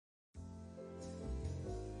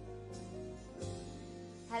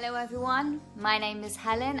Hello everyone, my name is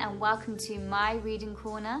Helen and welcome to my reading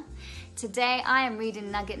corner. Today I am reading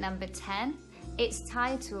Nugget number 10. It's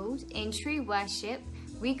titled, In True Worship,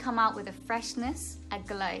 We Come Out with a Freshness, a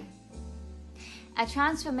Glow. A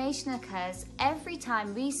transformation occurs every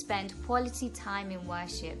time we spend quality time in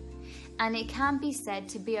worship, and it can be said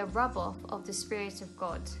to be a rub-off of the Spirit of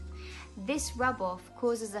God. This rub-off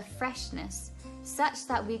causes a freshness such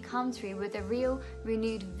that we come through with a real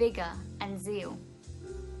renewed vigor and zeal.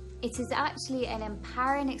 It is actually an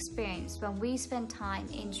empowering experience when we spend time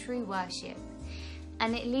in true worship,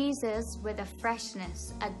 and it leaves us with a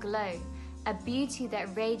freshness, a glow, a beauty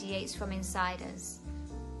that radiates from inside us.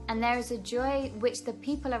 And there is a joy which the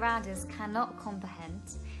people around us cannot comprehend,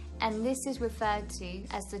 and this is referred to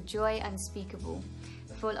as the joy unspeakable,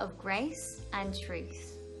 full of grace and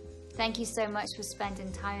truth. Thank you so much for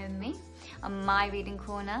spending time with me on my reading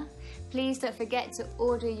corner. Please don't forget to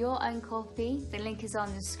order your own copy. The link is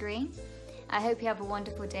on the screen. I hope you have a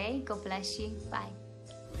wonderful day. God bless you. Bye.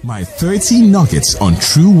 My 30 Nuggets on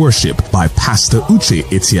True Worship by Pastor Uche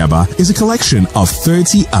Etiaba is a collection of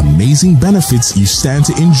 30 amazing benefits you stand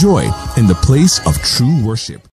to enjoy in the place of true worship.